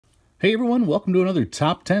Hey everyone, welcome to another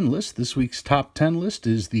Top 10 list. This week's Top 10 list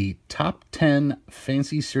is the top 10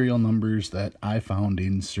 fancy serial numbers that I found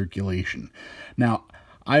in circulation. Now,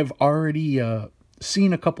 I've already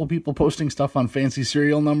seen a couple people posting stuff on fancy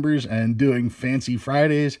serial numbers and doing Fancy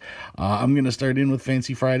Fridays. I'm going to start in with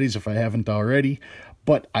Fancy Fridays if I haven't already.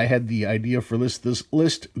 But I had the idea for this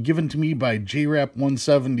list given to me by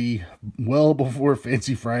JRAP170 well before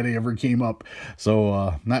Fancy Friday ever came up.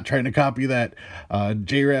 So not trying to copy that.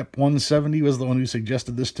 JRAP170 was the one who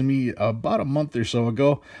suggested this to me about a month or so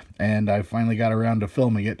ago, and I finally got around to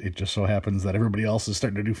filming it. It just so happens that everybody else is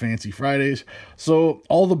starting to do Fancy Fridays. So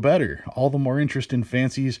all the better, all the more interest in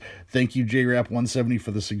fancies. Thank you, JRAP170, for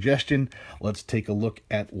the suggestion. Let's take a look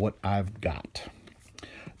at what I've got.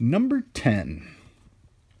 Number 10.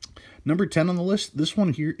 Number 10 on the list, this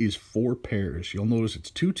one here is 4 pairs. You'll notice it's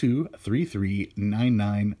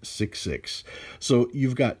 22339966. So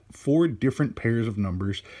you've got 4 different pairs of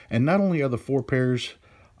numbers, and not only are the 4 pairs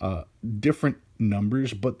different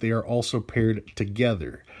numbers, but they are also paired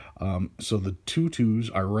together. So the 2 2s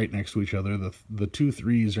are right next to each other, the 2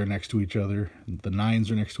 3s are next to each other, the 9s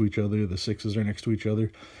are next to each other, the 6s are next to each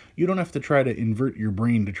other. You don't have to try to invert your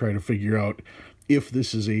brain to try to figure out if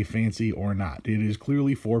this is a fancy or not. It is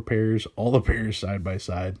clearly 4 pairs, all the pairs side by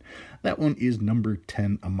side. That one is number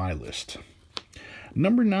 10 on my list.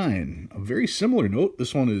 Number 9, a very similar note.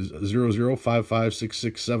 This one is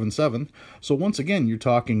 00556677. So once again, you're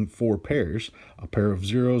talking 4 pairs, a pair of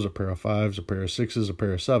zeros, a pair of 5s, a pair of 6s, a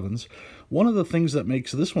pair of 7s. One of the things that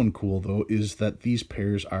makes this one cool, though, is that these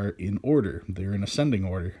pairs are in order. They're in ascending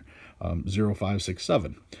order. 0, 5, 6,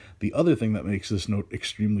 7. The other thing that makes this note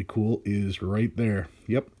extremely cool is right there.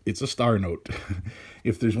 Yep, it's a star note.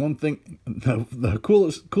 If there's one thing, the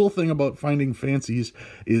cool thing about finding fancies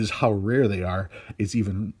is how rare they are. It's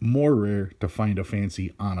even more rare to find a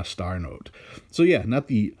fancy on a star note. So yeah, not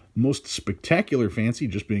the most spectacular fancy,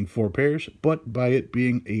 just being 4 pairs, but by it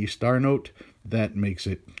being a star note, that makes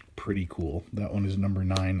it pretty cool. That one is number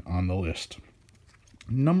 9 on the list.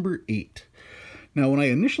 Number 8. Now, when I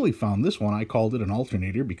initially found this one, I called it an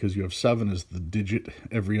alternator because you have 7 as the digit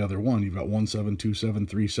every other one. You've got 1 7, 2 7,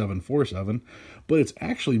 3 7, 4 7, but it's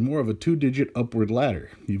actually more of a 2-digit upward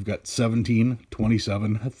ladder. You've got 17,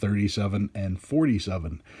 27, 37, and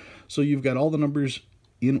 47. So you've got all the numbers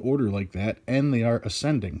in order like that, and they are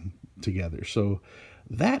ascending together. So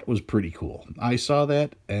that was pretty cool. I saw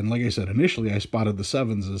that, and like I said, initially I spotted the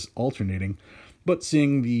 7s as alternating, but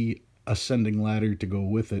seeing the ascending ladder to go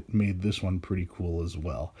with it made this one pretty cool as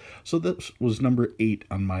well. So this was number 8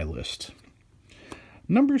 on my list.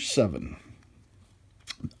 Number 7.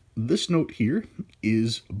 This note here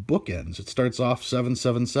is bookends. It starts off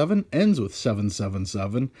 777, ends with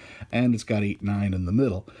 777, and it's got 8 9 in the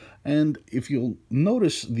middle. And if you'll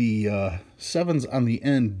notice, the 7s on the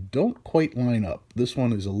end don't quite line up. This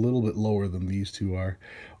one is a little bit lower than these two are,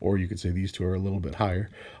 or you could say these two are a little bit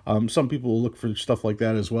higher. Some people will look for stuff like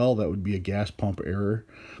that as well. That would be a gas pump error.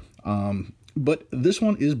 But this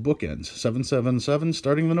one is bookends. 777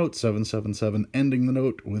 starting the note, 777 ending the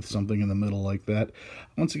note with something in the middle like that.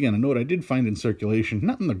 Once again, a note I did find in circulation,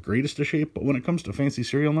 not in the greatest of shape, but when it comes to fancy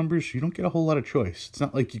serial numbers, you don't get a whole lot of choice. It's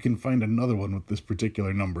not like you can find another one with this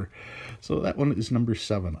particular number. So that one is number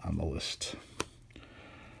 7 on the list.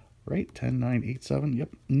 Right, 10, 9, 8, 7, yep.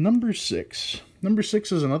 Number 6. Number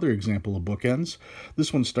 6 is another example of bookends.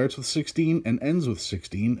 This one starts with 16 and ends with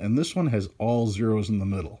 16, and this one has all zeros in the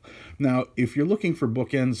middle. Now, if you're looking for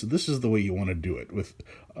bookends, this is the way you want to do it, with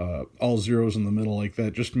all zeros in the middle like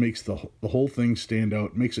that. Just makes the whole thing stand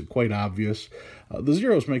out, makes it quite obvious. The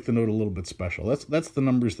zeros make the note a little bit special. That's the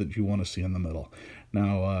numbers that you want to see in the middle.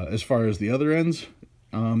 Now, as far as the other ends,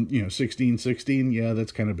 16, 16, yeah,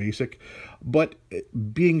 that's kind of basic. But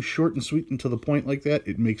being short and sweet and to the point like that,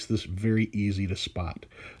 it makes this very easy to spot.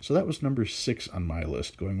 So that was number 6 on my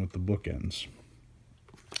list, going with the bookends.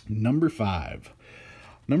 Number 5.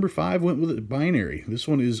 Number 5 went with a binary. This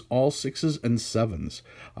one is all 6s and 7s.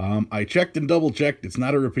 I checked and double-checked. It's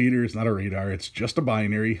not a repeater. It's not a radar. It's just a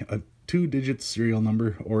binary, a 2-digit serial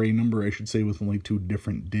number, or a number, I should say, with only 2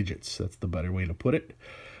 different digits. That's the better way to put it.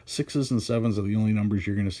 6s and 7s are the only numbers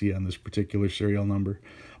you're going to see on this particular serial number.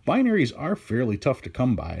 Binaries are fairly tough to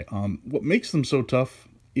come by. What makes them so tough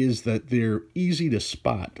is that they're easy to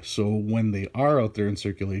spot. So when they are out there in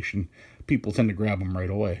circulation, people tend to grab them right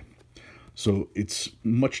away. So it's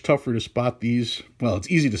much tougher to spot these. Well, it's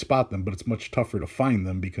easy to spot them, but it's much tougher to find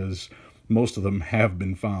them because most of them have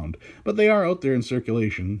been found. But they are out there in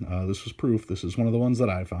circulation. This was proof. This is one of the ones that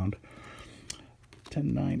I found.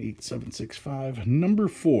 10, 9, 8, 7, 6, 5. Number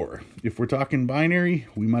 4. If we're talking binary,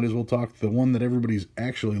 we might as well talk the one that everybody's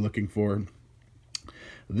actually looking for.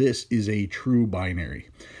 This is a true binary.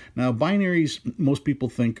 Now, binaries most people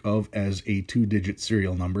think of as a 2-digit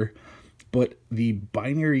serial number, but the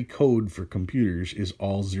binary code for computers is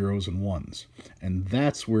all zeros and ones. And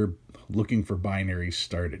that's where looking for binaries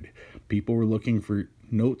started. People were looking for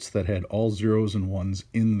notes that had all zeros and ones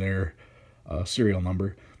in their serial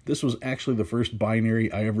number. This was actually the first binary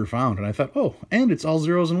I ever found, and I thought, oh, and it's all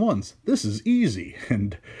zeros and ones. This is easy.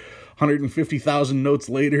 And 150,000 notes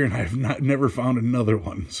later, and I've never found another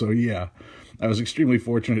one. So yeah, I was extremely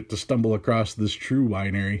fortunate to stumble across this true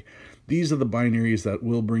binary. These are the binaries that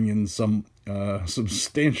will bring in some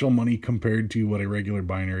substantial money compared to what a regular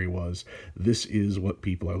binary was. This is what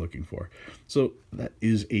people are looking for. So that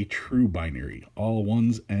is a true binary, all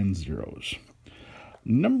ones and zeros.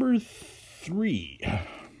 Number three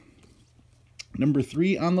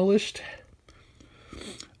on the list,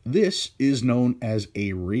 this is known as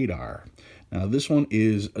a radar. Now this one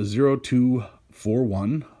is a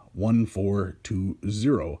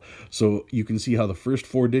 02411420. So you can see how the first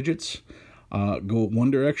 4 digits go one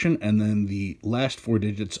direction, and then the last 4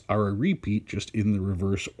 digits are a repeat, just in the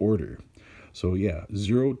reverse order. So yeah,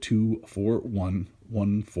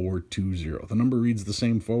 02411420. The number reads the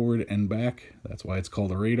same forward and back. That's why it's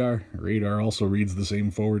called a radar. A radar also reads the same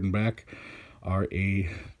forward and back.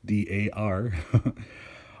 R-A-D-A-R.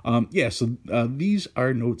 Yeah, so these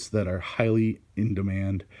are notes that are highly in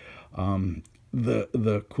demand.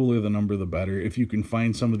 The cooler the number, the better. If you can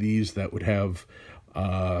find some of these that would have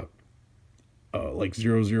like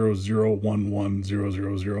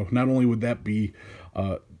 0001100, not only would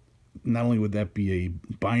that be a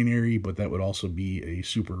binary, but that would also be a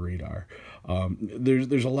super radar.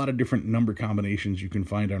 There's a lot of different number combinations you can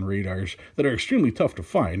find on radars that are extremely tough to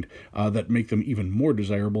find, that make them even more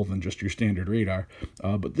desirable than just your standard radar.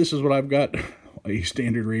 But this is what I've got, a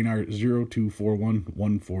standard radar,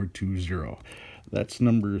 02411420. That's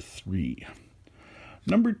number 3.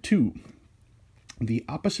 Number 2, the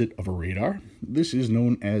opposite of a radar. This is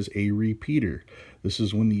known as a repeater. This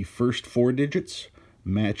is when the first 4 digits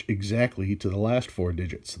match exactly to the last 4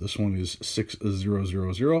 digits. This one is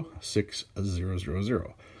 6000,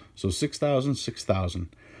 6000. So 6,000, 6,000.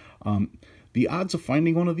 The odds of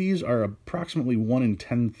finding one of these are approximately 1 in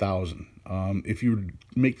 10,000. If you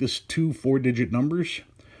make this 2 4-digit numbers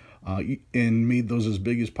and made those as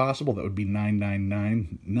big as possible, that would be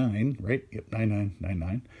 9999, right? Yep,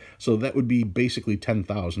 9999. So that would be basically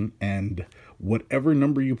 10,000. And whatever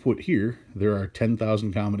number you put here, there are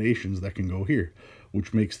 10,000 combinations that can go here,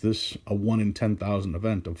 which makes this a 1 in 10,000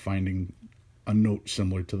 event of finding a note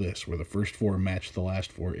similar to this, where the first 4 match the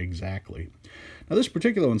last 4 exactly. Now this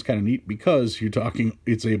particular one's kind of neat because you're talking,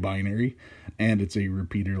 it's a binary and it's a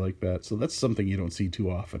repeater like that. So that's something you don't see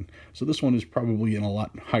too often. So this one is probably in a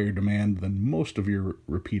lot higher demand than most of your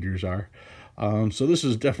repeaters are. So this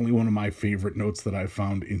is definitely one of my favorite notes that I've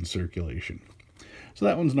found in circulation. So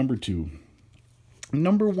that one's number 2.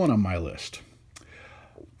 Number 1 on my list.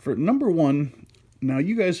 For number 1, now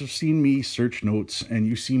you guys have seen me search notes, and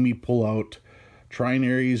you see me pull out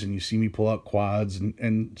trinaries, and you see me pull out quads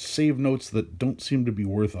and save notes that don't seem to be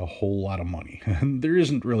worth a whole lot of money. And there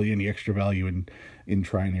isn't really any extra value in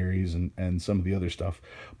trinaries and some of the other stuff.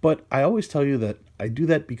 But I always tell you that I do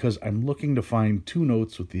that because I'm looking to find 2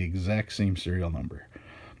 notes with the exact same serial number.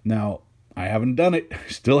 Now, I haven't done it,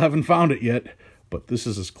 still haven't found it yet, but this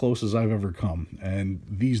is as close as I've ever come, and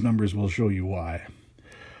these numbers will show you why.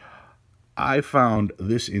 I found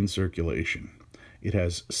this in circulation. It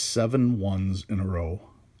has 7 ones in a row,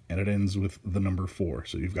 and it ends with the number 4.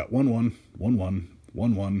 So you've got 1 1 1 1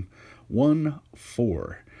 1 1 1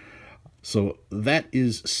 4. So that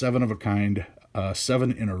is 7 of a kind,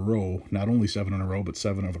 7 in a row. Not only 7 in a row, but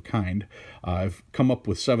 7 of a kind. I've come up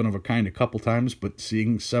with 7 of a kind a couple times, but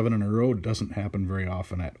seeing 7 in a row doesn't happen very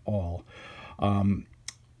often at all.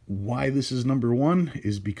 Why this is number 1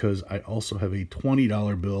 is because I also have a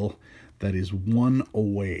 $20 bill that is 1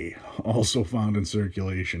 away, also found in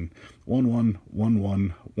circulation. 1 1 1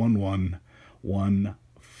 1 1 1 1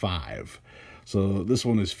 5. So this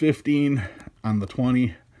one is 15 on the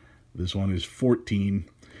 20. This one is 14.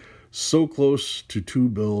 So close to 2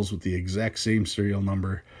 bills with the exact same serial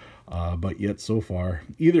number, but yet so far.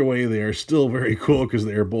 Either way, they are still very cool because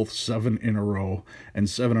they are both 7 in a row, and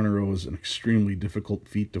 7 in a row is an extremely difficult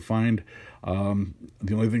feat to find.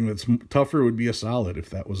 The only thing that's tougher would be a solid if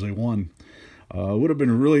that was a 1. Would have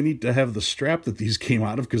been really neat to have the strap that these came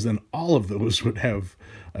out of, because then all of those would have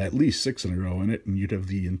at least 6 in a row in it, and you'd have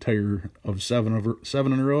the entire of 7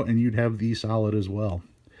 in a row, and you'd have the solid as well.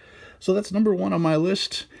 So that's number 1 on my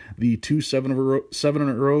list, the 2 7 in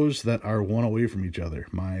a rows that are 1 away from each other,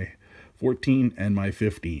 my 14 and my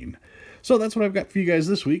 15. So that's what I've got for you guys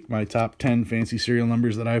this week, my top 10 fancy serial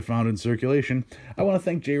numbers that I've found in circulation. I want to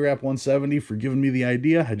thank JRAP170 for giving me the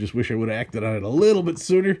idea. I just wish I would have acted on it a little bit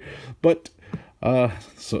sooner, but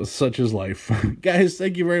so such is life. Guys,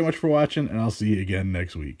 thank you very much for watching, and I'll see you again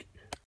next week.